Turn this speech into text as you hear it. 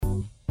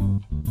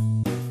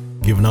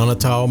Giving honor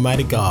to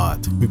Almighty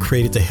God, who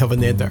created the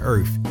heaven and the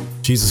earth.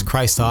 Jesus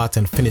Christ, the author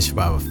and finisher of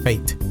our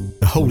faith.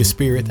 The Holy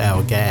Spirit,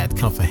 our guide,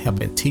 comfort,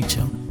 help, and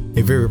teacher.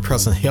 A very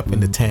present help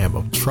in the time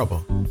of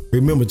trouble.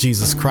 Remember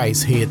Jesus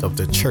Christ, head of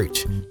the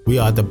church. We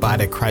are the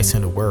body of Christ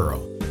in the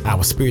world.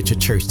 Our spiritual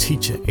church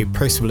teacher, a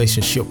personal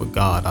relationship with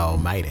God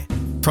Almighty.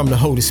 From the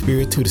Holy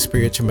Spirit to the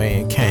spiritual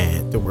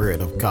mankind, the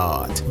Word of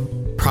God.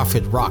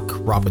 Prophet Rock,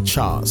 Robert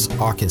Charles,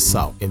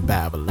 Arkansas in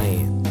Bible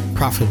land.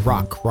 Prophet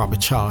Rock, Robert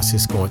Charles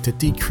is going to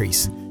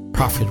decrease.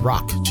 Prophet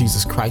Rock,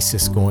 Jesus Christ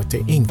is going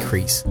to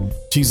increase.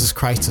 Jesus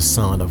Christ, the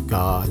Son of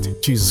God.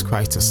 Jesus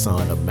Christ, the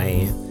Son of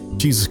Man.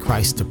 Jesus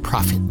Christ, the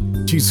prophet.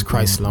 Jesus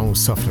Christ,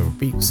 long-suffering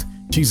abuse.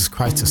 Jesus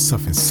Christ, the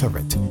suffering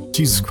servant.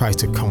 Jesus Christ,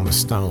 the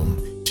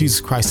cornerstone.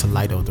 Jesus Christ, the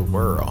light of the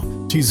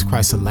world. Jesus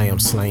Christ, the lamb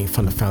slain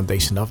from the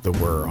foundation of the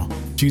world.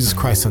 Jesus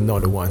Christ,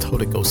 anointed one,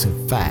 Holy Ghost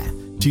and fire.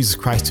 Jesus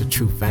Christ, the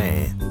true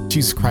vine.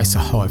 Jesus Christ, the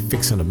heart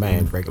fixing the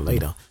mind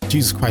regulator.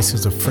 Jesus Christ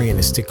is a friend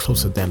and stick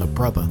closer than a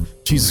brother.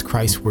 Jesus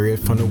Christ, word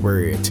from the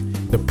word.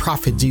 The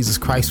prophet Jesus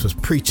Christ was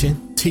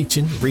preaching,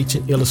 teaching,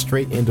 reaching,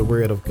 illustrating in the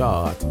word of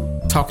God,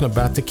 talking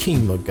about the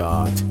kingdom of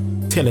God,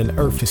 telling the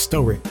earthly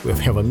story with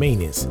heaven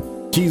meanings.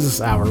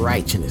 Jesus, our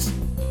righteousness.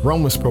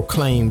 Romans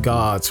proclaim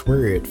God's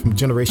word from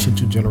generation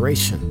to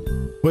generation.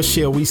 What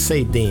shall we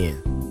say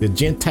then? The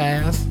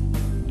Gentiles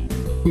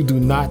who do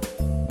not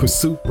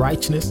pursue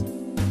righteousness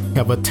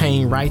have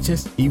attained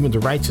righteousness, even the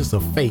righteous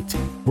of faith.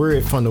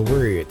 Word from the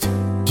word.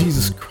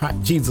 Jesus Christ,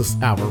 Jesus,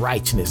 our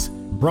righteousness.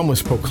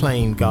 Romans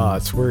proclaim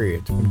God's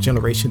word from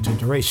generation to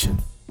generation.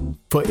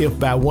 For if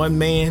by one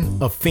man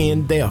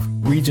offend death,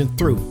 region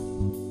through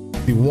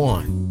the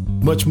one,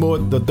 much more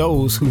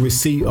those who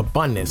receive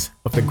abundance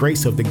of the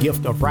grace of the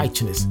gift of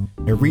righteousness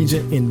and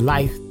region in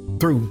life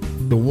through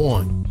the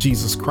one,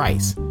 Jesus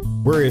Christ.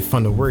 Word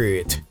from the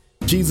word.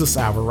 Jesus,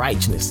 our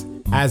righteousness.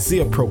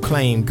 Isaiah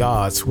proclaimed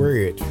God's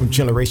word from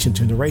generation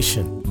to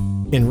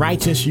generation. In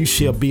righteousness you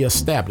shall be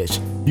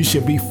established. You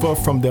shall be far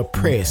from the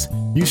oppressed.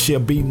 You shall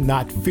be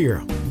not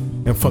fear.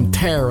 And from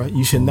terror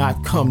you shall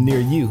not come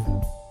near you.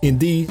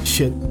 Indeed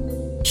should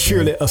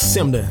surely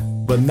assemble,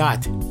 but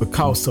not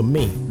because of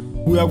me.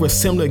 Whoever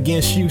assemble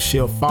against you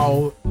shall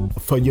fall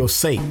for your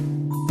sake.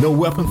 No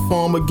weapon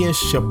formed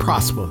against shall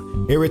prosper.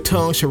 Every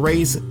tongue shall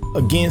raise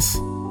against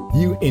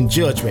you in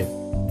judgment.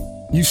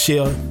 You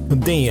shall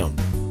condemn.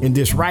 In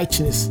this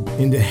righteousness,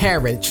 in the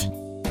heritage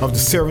of the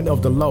servant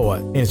of the Lord,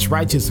 and its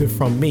righteousness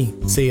from me,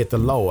 saith the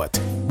Lord.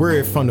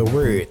 Word from the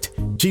word.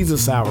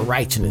 Jesus, our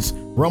righteousness.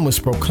 Romans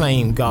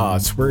proclaim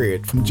God's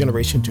word from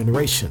generation to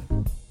generation.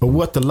 But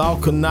what the law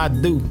could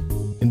not do,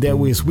 and that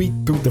was weak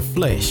through the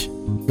flesh,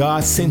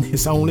 God sent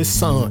his only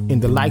Son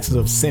in the likeness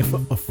of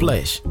sinful of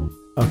flesh,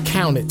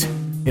 accounted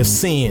as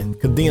sin,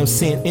 condemned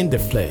sin in the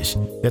flesh,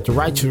 that the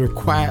righteousness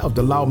required of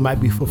the law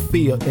might be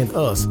fulfilled in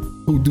us,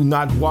 who do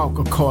not walk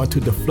according to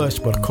the flesh,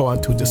 but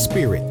according to the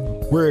Spirit.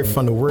 Word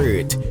from the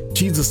word.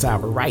 Jesus, our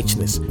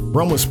righteousness.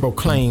 Romans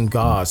proclaim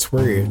God's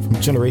word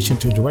from generation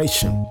to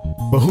generation.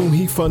 But whom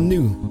he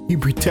foreknew, he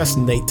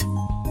predestinated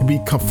to be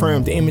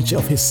confirmed the image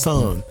of his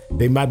Son,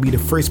 they might be the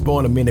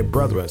firstborn of many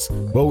brethren.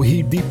 But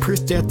he did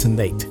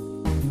predestinate,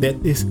 that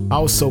is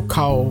also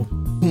called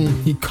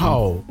whom he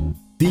called.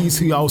 These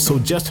he also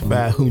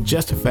justified, whom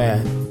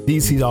justified,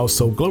 these he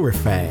also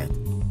glorified.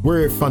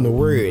 Word from the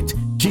word.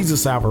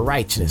 Jesus, our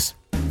righteousness.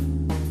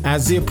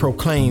 Isaiah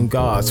proclaimed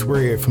God's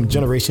word from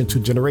generation to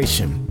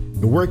generation.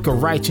 The work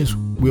of righteousness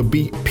will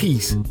be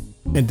peace,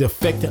 and the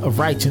effect of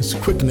righteousness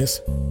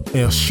quickness,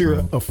 and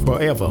sure of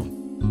forever.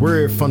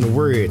 Word from the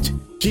word.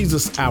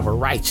 Jesus, our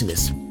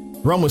righteousness.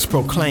 Romans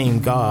proclaim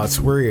God's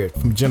word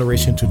from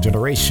generation to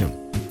generation.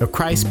 If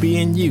Christ be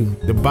in you,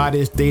 the body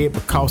is dead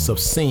because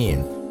of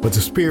sin, but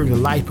the spirit of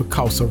life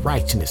because of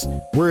righteousness.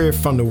 Word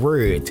from the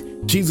word.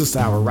 Jesus,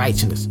 our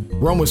righteousness.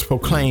 Romans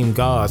proclaim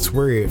God's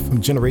word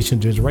from generation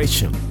to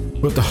generation.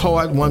 With the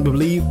heart one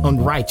believe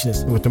unto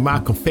righteousness, and with the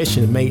mouth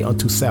confession is made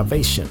unto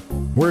salvation.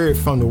 Word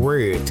from the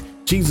word.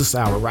 Jesus,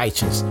 our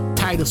righteousness.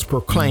 Titus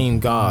proclaim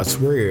God's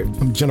word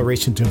from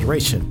generation to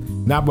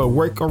generation. Not by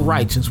work of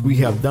righteousness we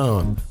have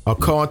done.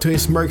 According to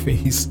his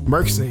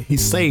mercy, he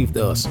saved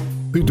us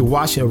through the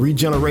washing of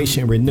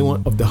regeneration and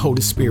renewing of the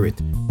Holy Spirit.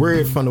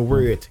 Word from the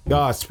word.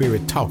 God's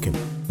Spirit talking.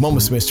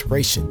 Moments of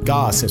inspiration.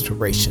 God's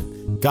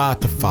inspiration.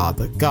 God the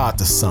Father. God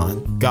the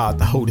Son. God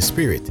the Holy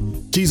Spirit.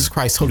 Jesus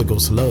Christ, Holy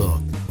Ghost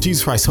love.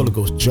 Jesus Christ, Holy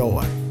Ghost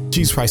joy.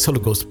 Jesus Christ, Holy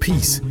Ghost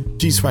peace.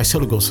 Jesus Christ,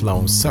 Holy Ghost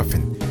long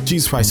suffering.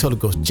 Jesus Christ, Holy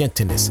Ghost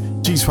gentleness.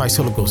 Jesus Christ,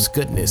 Holy Ghost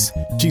goodness.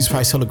 Jesus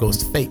Christ, Holy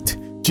Ghost faith.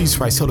 Jesus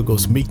Christ, Holy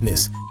Ghost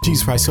meekness.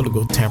 Jesus Christ, Holy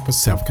Ghost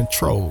temperance,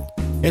 self-control.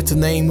 At the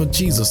name of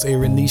Jesus,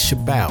 every knee shall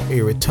bow,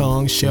 every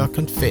tongue shall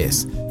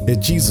confess that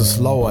Jesus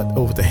Lord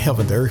over the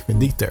heaven, the earth,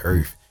 beneath the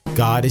earth.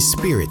 God is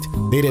spirit.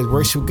 They that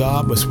worship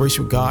God must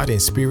worship God in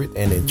spirit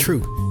and in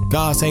truth.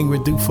 God's anger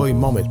do for a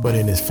moment, but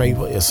in his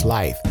favor is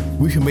life.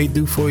 We may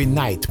do for a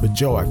night, but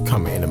joy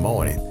coming in the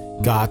morning.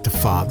 God the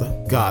Father,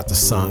 God the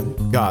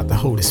Son, God the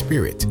Holy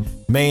Spirit.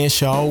 Man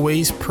shall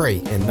always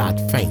pray and not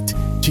faint.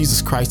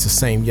 Jesus Christ the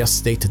same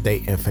yesterday,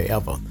 today, and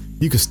forever.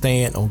 You can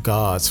stand on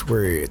God's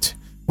word.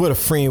 What a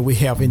friend we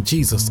have in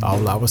Jesus,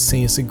 all our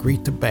sins agree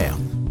to bear.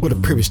 What a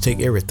privilege to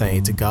take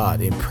everything to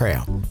God in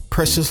prayer.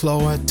 Precious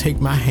Lord, take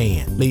my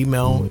hand, lead me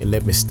on and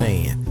let me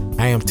stand.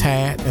 I am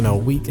tired and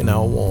I'm weak and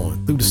I'm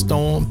worn, through the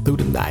storm, through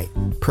the night.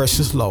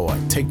 Precious Lord,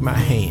 take my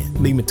hand,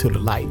 lead me to the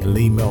light and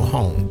lead me on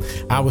home.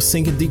 I was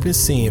sinking deep in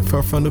sin,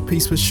 far from the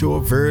peaceful shore,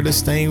 verily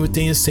staying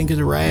within, sinking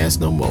to rise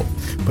no more.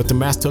 But the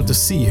master of the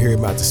sea heard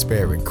my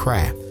despairing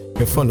cry,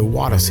 and from the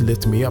waters he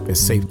lifted me up and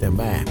saved them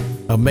mine.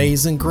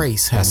 Amazing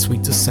grace, how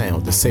sweet the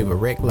sound to save a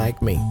wreck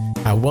like me.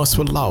 I once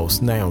was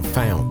lost, now I'm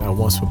found. I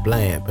once was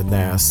blind, but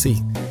now I see.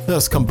 Let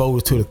us come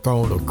boldly to the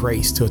throne of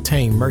grace to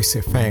attain mercy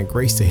and find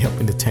grace to help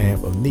in the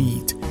time of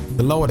need.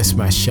 The Lord is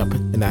my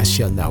shepherd, and I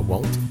shall not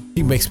want.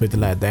 He makes me to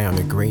lie down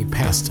in green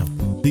pasture.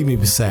 Lead me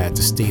beside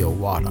the still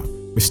water.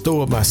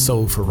 Restore my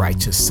soul for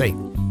righteous sake.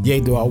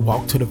 Yea, though I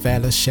walk to the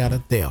valley of shadow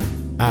of death,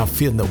 I'll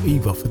fear no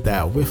evil, for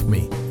thou art with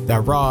me. Thy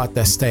rod,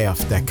 thy staff,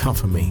 that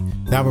comfort me.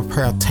 Thou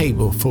prepare a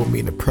table for me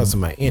in the presence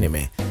of my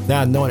enemy.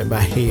 Thou anointed my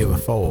head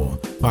with oil.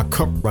 My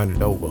cup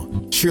runneth over.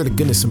 Surely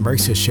goodness and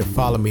mercy shall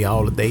follow me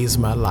all the days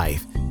of my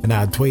life, and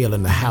I'll dwell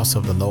in the house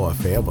of the Lord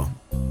forever.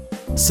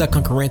 2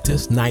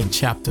 Corinthians 9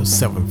 chapter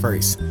 7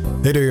 verse.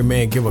 Let every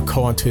man give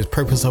according to his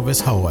purpose of his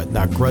heart,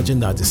 not grudging,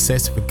 not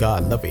dissecting, for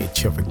God loveth a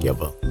cheerful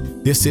giver.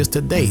 This is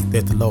the day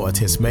that the Lord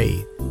has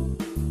made.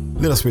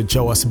 Let us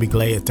rejoice and be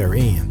glad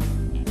therein.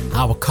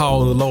 I will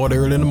call on the Lord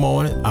early in the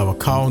morning. I will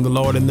call on the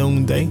Lord at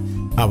noonday.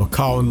 I will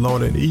call on the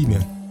Lord in the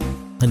evening.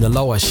 And the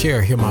Lord shall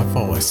hear my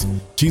voice.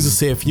 Jesus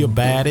said, if you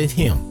abide in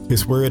him,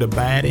 his word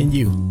abide in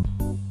you.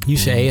 You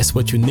shall ask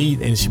what you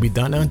need, and it shall be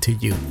done unto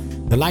you.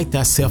 Delight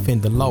thyself in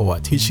the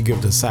Lord, he shall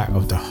give the desire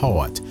of the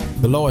heart.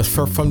 The Lord is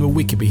far from the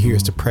wicked, but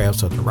hears the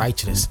prayers of the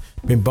righteous.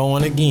 Been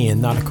born again,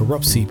 not a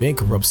corrupt seed, but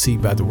incorrupt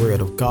seed by the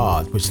word of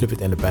God, which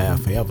liveth and abide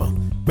forever.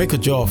 Make a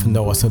joyful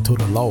noise unto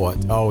the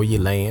Lord, all ye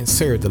lands.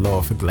 Serve the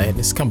Lord for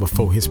gladness. Come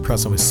before his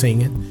presence with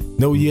singing.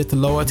 Know ye that the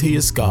Lord, he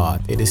is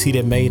God. It is he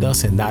that made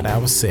us, and not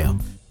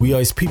ourselves. We are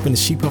his people and the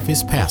sheep of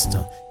his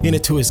pasture. Enter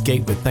to his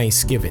gate with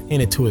thanksgiving.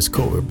 Enter to his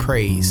court with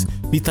praise.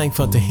 Be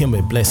thankful unto him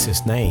and bless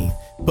his name.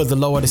 For the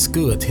Lord is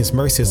good, his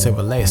mercy is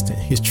everlasting,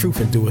 his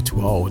truth endureth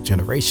to all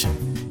generation.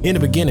 In the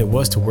beginning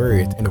was the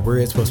Word, and the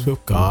Word was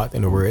with God,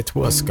 and the Word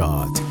was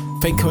God.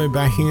 Faith coming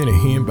by hearing,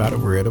 and hearing by the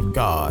word of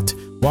God.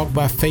 Walk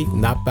by faith,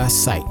 not by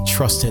sight.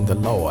 Trust in the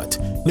Lord.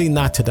 Lean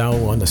not to thy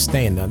own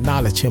understanding.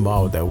 Acknowledge him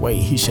all thy way.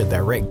 He shall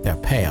direct thy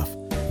path.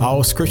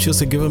 All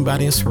scriptures are given by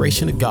the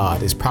inspiration of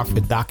God, is proper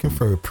for doctrine,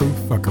 for reproof,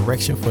 for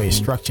correction, for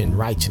instruction in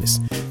righteousness.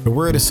 The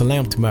word is a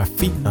lamp to my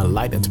feet and a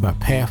light unto my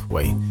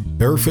pathway.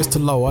 The earth is the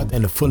Lord,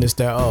 and the fullness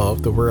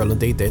thereof, the world and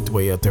they that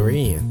dwell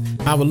therein.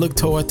 I will look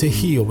toward the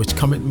hill which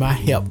cometh my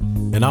help,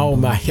 and all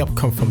my help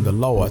come from the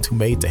Lord, who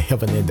made the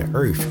heaven and the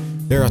earth.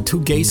 There are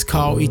two gates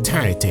called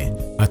eternity.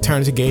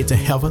 Eternity gate to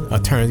heaven,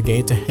 eternity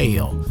gate to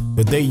hell.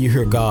 The day you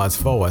hear God's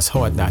voice,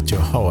 harden not your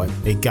heart.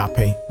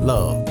 Agape,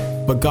 love.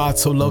 But God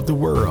so loved the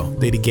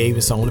world that he gave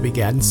his only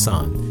begotten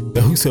Son,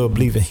 that whosoever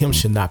believe in him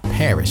should not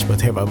perish,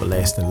 but have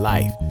everlasting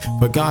life.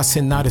 For God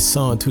sent not his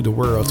Son to the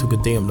world to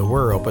condemn the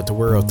world, but the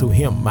world through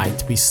him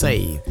might be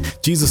saved.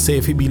 Jesus said,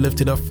 if he be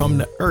lifted up from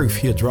the earth,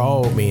 he'll draw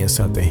all men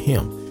unto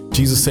him.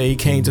 Jesus said he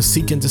came to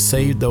seek and to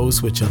save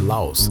those which are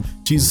lost.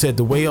 Jesus said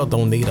the well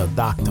don't need a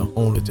doctor,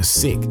 only the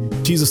sick.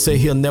 Jesus said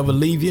he'll never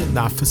leave you,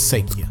 not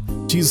forsake you.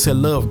 Jesus said,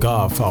 love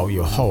God for all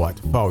your heart,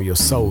 for all your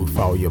soul,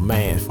 for all your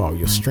mind, for all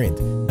your strength,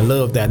 and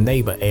love thy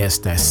neighbor as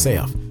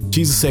thyself.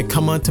 Jesus said,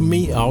 come unto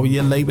me, all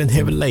ye labor and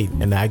heavy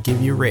laden, and I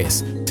give you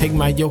rest. Take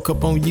my yoke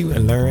upon you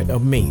and learn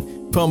of me.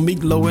 For I'm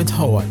meek, low, and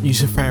hard, you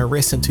shall find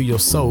rest unto your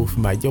soul, for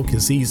my yoke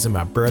is easy and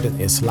my burden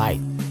is light.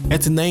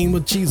 At the name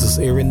of Jesus,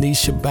 every knee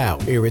shall bow,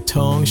 every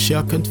tongue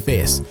shall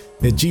confess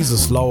that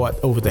Jesus Lord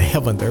over the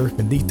heaven, the earth,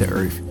 beneath the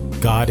earth.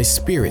 God is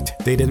spirit.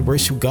 They that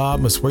worship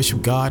God must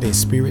worship God in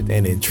spirit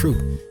and in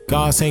truth.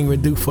 God's anger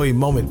do for a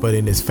moment, but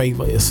in his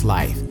favor is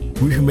life.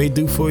 We may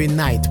do for a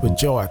night, with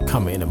joy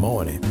coming in the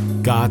morning.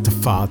 God the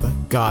Father,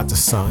 God the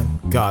Son,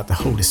 God the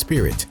Holy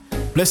Spirit.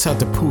 Blessed are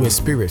the poor in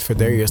spirit, for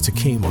there is the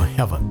kingdom of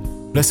heaven.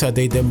 Blessed are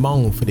they that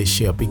mourn, for they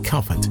shall be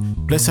comforted.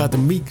 Blessed are the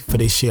meek, for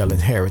they shall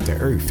inherit the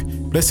earth.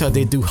 Blessed are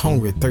they do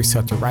hunger and thirst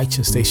after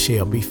righteousness, they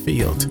shall be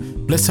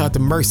filled. Blessed are the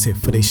mercy,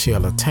 for they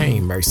shall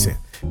attain mercy.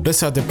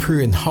 Blessed are the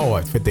pure in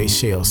heart, for they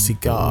shall see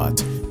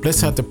God.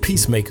 Blessed are the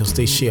peacemakers,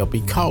 they shall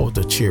be called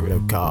the children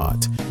of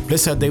God.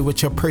 Blessed are they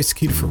which are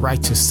persecuted for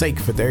righteousness' sake,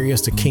 for there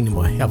is the kingdom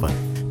of heaven.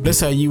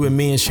 Blessed are you when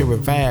men shall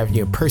revive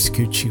you and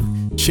persecute you,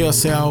 shall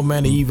say all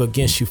manner of evil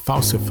against you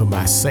falsely for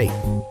my sake.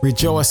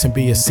 Rejoice and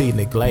be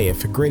exceedingly glad,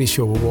 for great is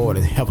your reward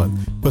in heaven.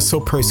 For so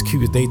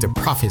persecuted they the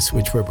prophets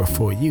which were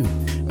before you.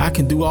 I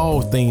can do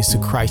all things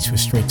through Christ who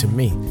strengthened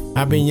me.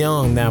 I've been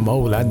young, now I'm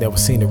old, I've never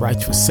seen the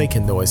righteous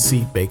forsaken, nor his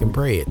seed begging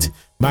bread.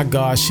 My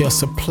God shall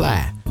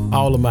supply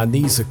all of my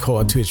needs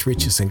according to his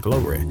riches and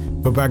glory.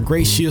 For by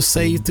grace you're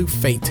saved through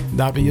faith,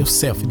 not by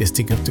yourself, it is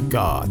taken to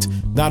God.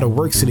 Not of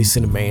works that he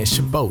sent a man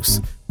should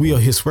boast. We are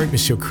his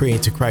workmanship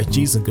created to Christ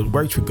Jesus, and good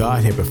works which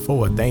God had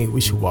before ordained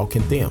we should walk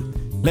in them.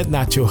 Let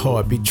not your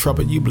heart be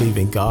troubled. You believe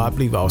in God,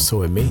 believe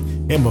also in me.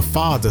 In my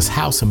Father's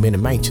house are many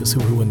mansions.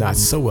 Who were not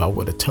so, I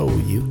would have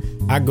told you.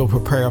 I go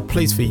prepare a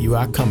place for you.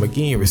 I come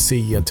again,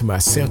 receive you unto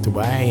myself. To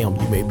where I am,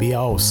 you may be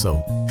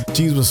also.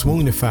 Jesus was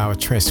wounded for our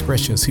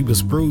transgressions. He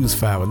was bruised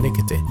for our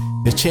iniquity.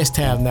 The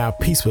chastisement of our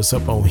peace was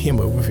up on him,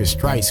 and with his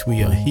stripes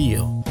we are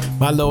healed.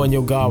 My Lord and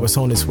your God was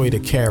on his way to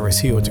carry his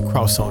heel, to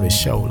cross on his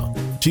shoulder.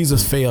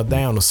 Jesus fell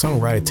down, the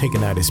songwriter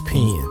taking out his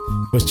pen.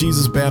 Was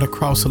Jesus bear the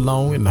cross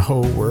alone, and the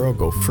whole world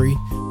go free?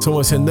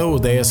 Someone said, no,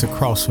 there's a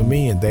cross for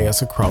me, and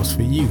there's a cross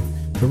for you.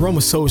 The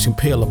Roman soldiers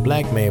compelled a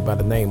black man by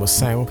the name of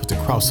Simon, put the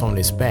cross on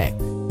his back.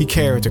 He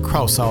carried the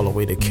cross all the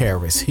way to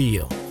Caris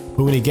Hill.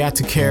 But when he got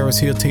to Caris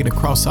Hill, take the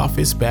cross off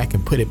his back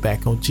and put it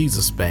back on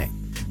Jesus' back.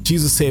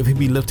 Jesus said if he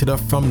be lifted up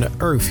from the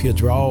earth, he'll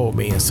draw all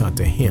men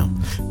unto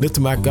him.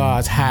 Lifted my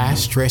God high,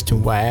 stretched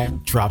and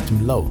wide, dropped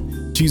him low.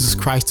 Jesus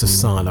Christ, the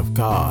Son of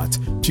God.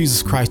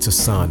 Jesus Christ, the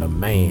Son of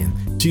Man.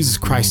 Jesus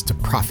Christ, the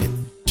prophet.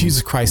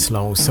 Jesus Christ,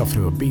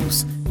 long-suffering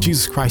abuse.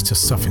 Jesus Christ, the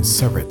suffering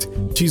servant.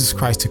 Jesus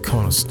Christ, the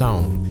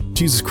cornerstone.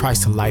 Jesus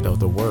Christ, the light of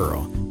the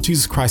world.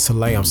 Jesus Christ, the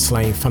Lamb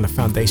slain from the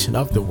foundation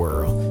of the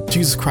world.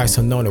 Jesus Christ,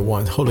 anointed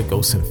one, Holy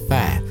Ghost and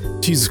fire.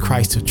 Jesus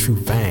Christ, the true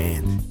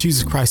vine.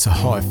 Jesus Christ, a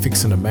heart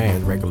fixing a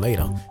man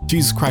regulator.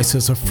 Jesus Christ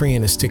is a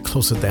friend and stick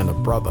closer than a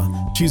brother.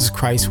 Jesus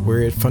Christ,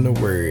 word from the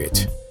word.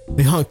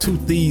 They hung two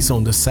thieves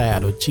on the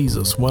side of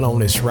Jesus, one on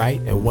his right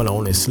and one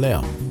on his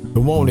left. The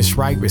one on his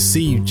right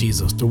received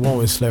Jesus. The one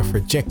on his left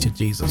rejected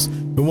Jesus.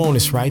 The one on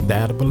his right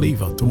died a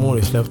believer. The one on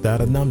his left died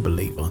a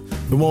non-believer.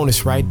 The one on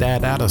his right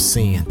died out of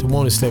sin. The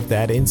one on his left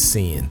died in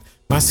sin.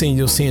 My sin,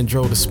 your sin,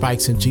 drove the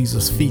spikes in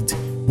Jesus' feet.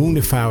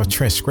 Wounded for our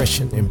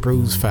transgression and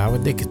bruised for our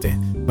iniquity.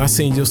 My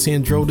sin, your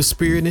sin, drove the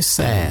spirit in his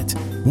side.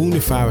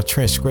 Wounded for our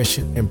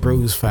transgression and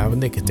bruised for our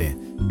iniquity.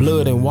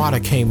 Blood and water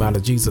came out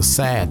of Jesus'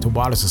 side. The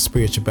water's a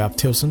spiritual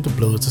baptism, the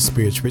blood's a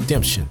spiritual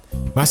redemption.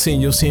 My sin,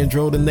 your sin,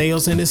 drove the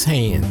nails in his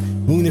hand.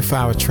 Wounded for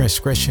our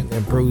transgression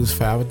and bruised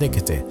for our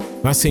iniquity.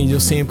 My sin, your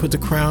sin, put the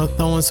crown of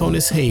thorns on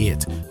his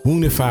head.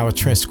 Wounded for our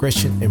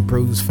transgression and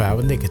bruised for our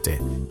iniquity.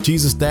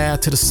 Jesus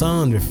died till the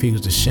sun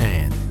refused to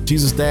shine.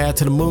 Jesus died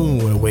till the moon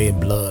went away in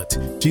blood.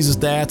 Jesus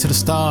died till the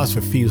stars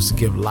refused to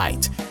give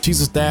light.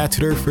 Jesus died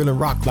till the earth feeling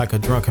rocked like a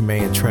drunken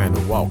man trying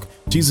to walk.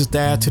 Jesus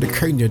died till the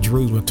curtain of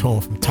Jerusalem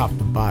torn from top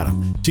to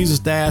bottom. Jesus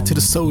died till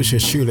the soldier,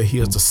 surely he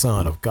is the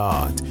Son of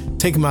God.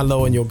 Take my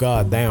Lord and your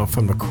God down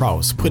from the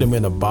cross, put him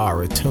in a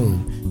borrowed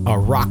tomb, a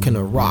rock in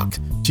a rock.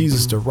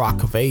 Jesus, the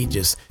rock of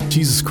ages.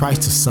 Jesus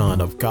Christ, the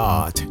Son of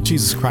God.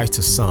 Jesus Christ,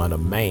 the Son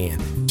of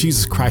Man.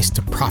 Jesus Christ,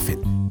 the prophet.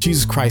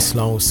 Jesus Christ,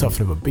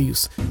 long-suffering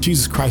abuse.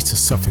 Jesus Christ, the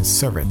suffering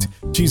servant.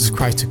 Jesus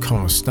Christ, the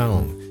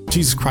cornerstone.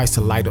 Jesus Christ,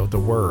 the light of the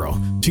world.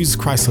 Jesus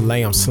Christ, the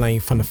Lamb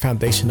slain from the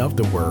foundation of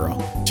the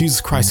world.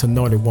 Jesus Christ,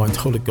 anointed one,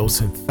 Holy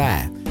Ghost and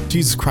fire.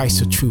 Jesus Christ,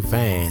 the true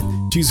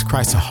vine. Jesus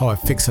Christ, a heart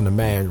fixing a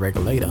man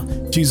regulator.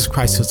 Jesus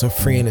Christ is a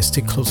friend and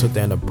stick closer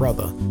than a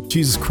brother.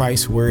 Jesus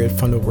Christ, word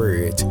from the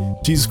word.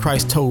 Jesus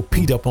Christ told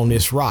Peter up on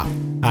this rock,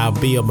 I'll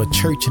build my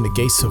church and the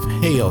gates of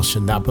hell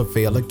shall not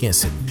prevail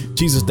against it.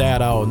 Jesus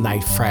died all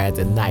night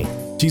Friday night.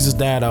 Jesus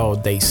died all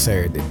day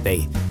Saturday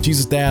day.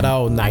 Jesus died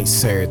all night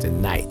Saturday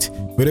night.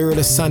 But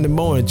early Sunday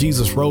morning,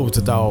 Jesus rose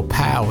with all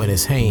power in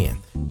his hand.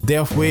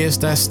 Death, where's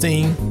thy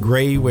sting?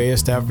 Grave,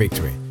 where's thy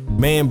victory?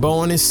 Man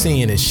born in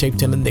sin and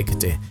shaped in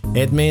iniquity.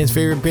 That man's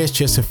very best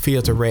just a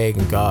filthy rag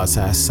in God's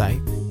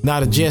eyesight.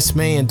 Not a just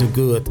man do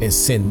good and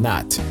sin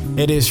not.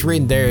 It is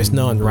written, there is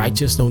none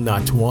righteous, no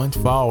not one.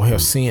 For all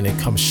have sinned and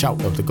come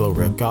short of the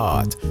glory of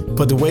God.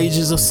 For the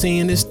wages of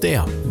sin is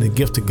death, and the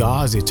gift of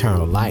God is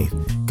eternal life.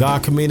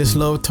 God commended his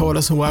love toward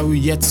us, and while we were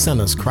yet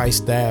sinners,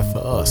 Christ died for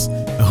us.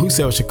 And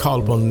whosoever shall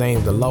call upon the name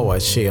of the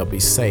Lord shall be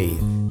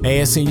saved.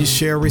 Asking you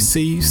shall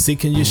receive,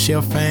 seeking you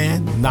shall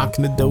find,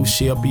 knocking the door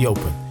shall be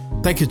open.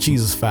 Thank you,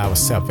 Jesus, for our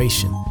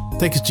salvation.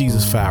 Thank you,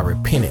 Jesus, for our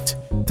repentance.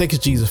 Thank you,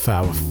 Jesus, for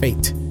our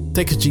faith.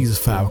 Thank you,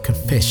 Jesus, for our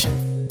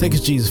confession. Thank you,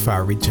 Jesus, for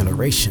our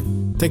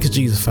regeneration. Thank you,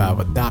 Jesus, for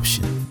our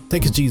adoption.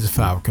 Thank you, Jesus,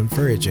 for our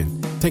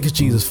conversion. Thank you,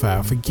 Jesus, for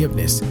our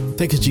forgiveness.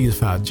 Thank you, Jesus,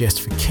 for our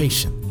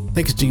justification.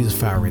 Thank you, Jesus,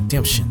 for our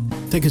redemption.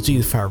 Thank you,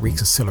 Jesus, for our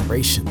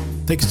reconciliation.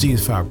 Thank you,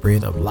 Jesus, for our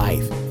bread of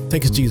life.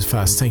 Thank you, Jesus, for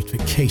our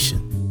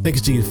sanctification. Thank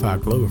you, Jesus, for our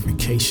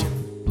glorification.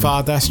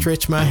 Father, I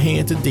stretch my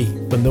hand to thee,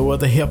 but no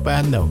other help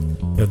I know.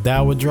 If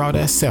thou would draw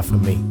thyself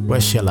from me,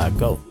 where shall I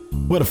go?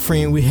 What a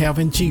friend we have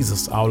in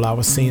Jesus, all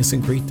our sins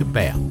and grief to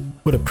bear.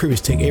 What a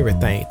privilege to take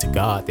everything to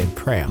God in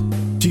prayer.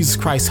 Jesus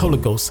Christ, Holy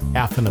Ghost,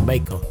 Alpha and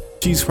Omega.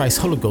 Jesus Christ,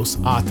 Holy Ghost,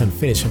 author and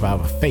finisher of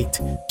our faith.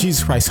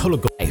 Jesus Christ, Holy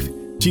Ghost, life.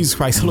 Jesus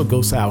Christ, Holy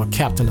Ghost, our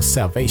captain of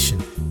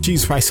salvation.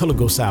 Jesus Christ, Holy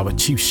Ghost, our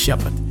chief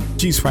shepherd.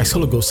 Jesus Christ,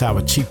 Holy Ghost,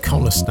 our chief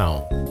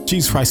cornerstone.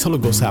 Jesus Christ, Holy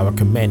Ghost, our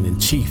commanding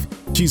chief.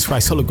 Jesus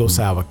Christ, Holy Ghost,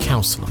 our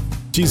counselor.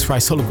 Jesus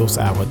Christ, Holy Ghost,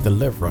 our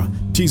deliverer.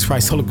 Jesus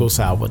Christ, Holy Ghost,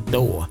 our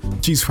door.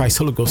 Jesus Christ,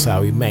 Holy Ghost,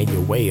 our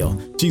Emmanuel.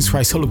 Jesus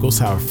Christ, Holy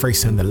Ghost, our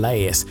first and the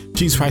last.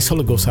 Jesus Christ,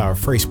 Holy Ghost, our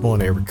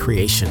firstborn of every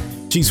creation.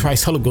 Jesus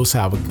Christ, Holy Ghost,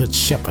 our good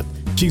shepherd.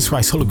 Jesus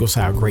Christ, Holy Ghost,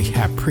 our great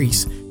high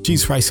priest.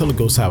 Jesus Christ, Holy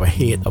Ghost, our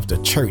head of the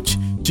church.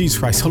 Jesus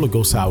Christ, Holy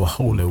Ghost, our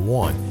holy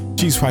one.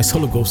 Jesus Christ,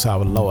 Holy Ghost,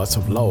 our Lords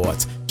of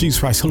Lords. Jesus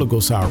Christ, Holy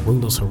Ghost, our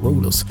rulers of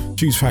rulers.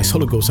 Jesus Christ,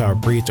 Holy Ghost, our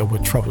bridge over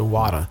troubled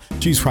water.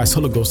 Jesus Christ,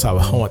 Holy Ghost, our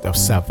horn of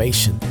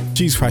salvation.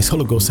 Jesus Christ,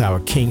 Holy Ghost, our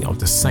King of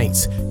the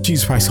saints.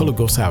 Jesus Christ, Holy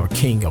Ghost, our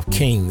King of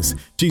kings.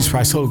 Jesus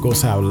Christ, Holy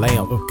Ghost, our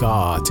Lamb of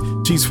God.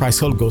 Jesus Christ,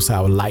 Holy Ghost,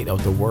 our light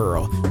of the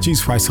world.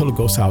 Jesus Christ, Holy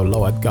Ghost, our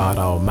Lord God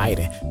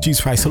Almighty.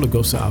 Jesus Christ, Holy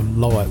Ghost, our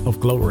Lord of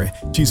glory.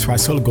 Jesus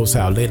Christ, Holy Ghost,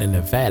 our lily in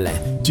the valley.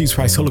 Jesus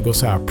Christ, Holy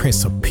Ghost, our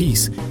Prince of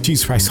Peace.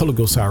 Jesus Christ, Holy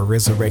Ghost, our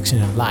resurrection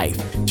and life.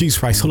 Jesus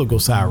Christ, Holy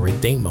Ghost, our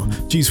Redeemer.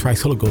 Jesus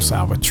Christ, Holy Ghost,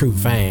 our true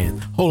van.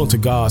 Hold on to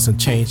God's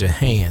unchanging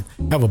hand.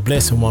 Have a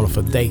blessed and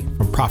wonderful day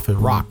from Prophet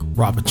Rock,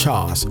 Robert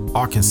Charles,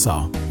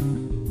 Arkansas.